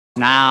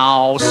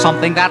Now,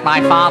 something that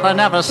my father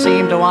never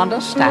seemed to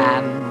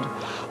understand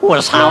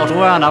was how to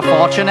earn a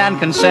fortune and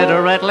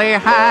considerately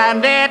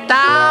hand it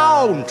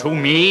down to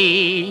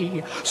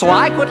me, so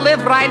I could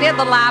live right in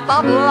the lap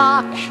of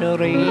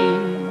luxury.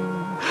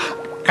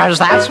 'Cause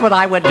that's what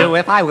I would do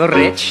if I were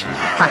rich.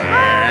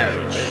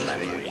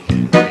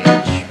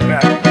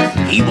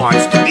 He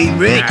wants to be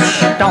rich.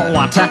 Don't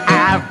want to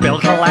have bill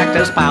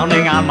collectors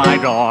pounding on my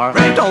door.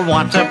 Don't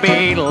want to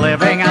be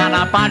living on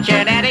a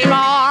budget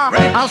anymore.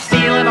 I'll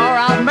steal it or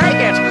I'll make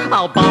it.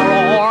 I'll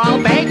borrow or I'll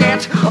make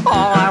it.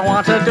 All I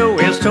want to do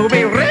is to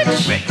be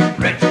rich. Rich,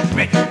 rich,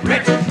 rich,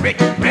 rich,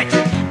 rich, rich.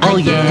 Oh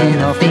yeah,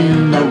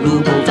 nothing, a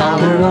ruble,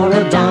 dollar or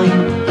a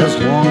dime. As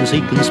long as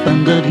he can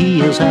spend it,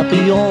 he is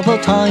happy all the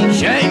time.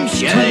 Shame,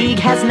 shame. Tweeg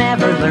has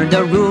never learned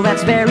a rule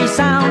that's very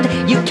sound.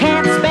 You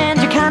can't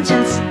spend your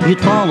conscience. It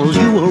follows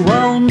you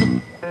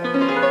around.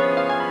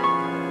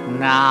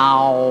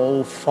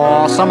 Now,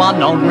 for some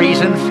unknown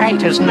reason,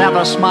 fate has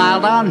never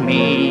smiled on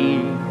me.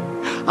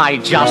 I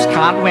just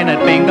can't win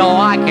at bingo,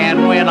 I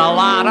can't win a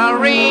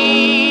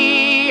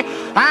lottery.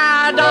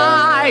 And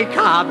I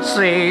can't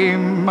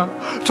seem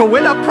to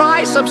win a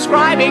prize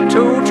subscribing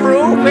to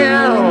True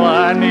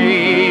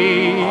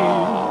Villainy.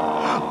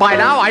 By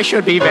now I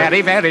should be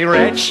very, very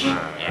rich.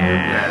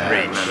 Yeah,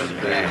 rich.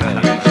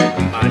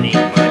 Money,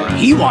 money.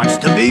 He wants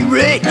to be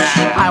rich.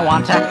 I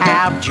want to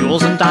have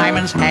jewels and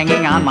diamonds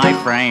hanging on my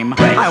frame.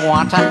 I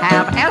want to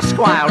have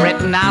Esquire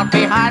written out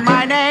behind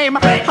my name.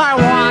 I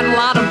want a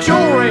lot of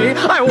jewelry.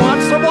 I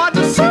want someone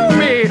to sue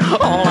me.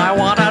 All I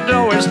want to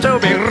do is to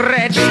be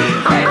rich.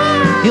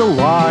 He'll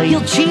lie,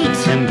 He'll cheat,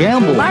 and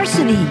gamble,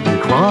 larceny,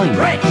 and crime.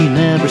 He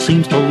never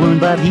seems to learn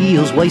that he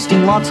is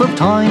wasting lots of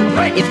time.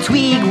 If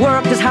Tweeg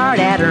worked as hard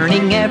at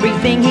earning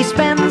everything he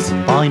spends,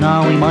 By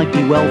now he might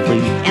be wealthy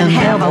and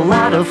have a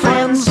lot of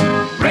friends.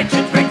 Rich,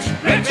 rich,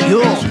 rich.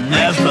 You'll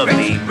never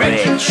be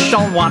rich.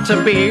 Don't want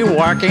to be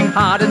working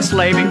hard and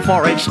slaving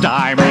for each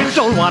dime.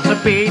 Don't want to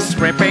be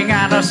scrimping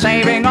and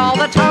saving all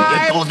the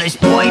time. You're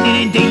disappointed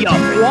in the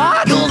oven.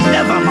 What? You'll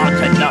never amount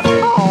to nothing.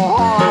 Oh,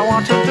 all I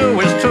want to do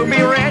is to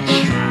be rich.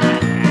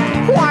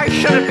 Why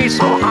should it be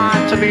so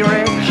hard to be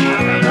rich?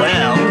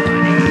 Well,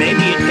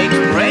 maybe it takes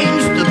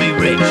brains to be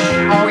rich.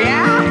 Oh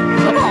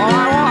yeah? All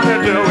I want to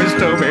do is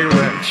to be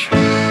rich.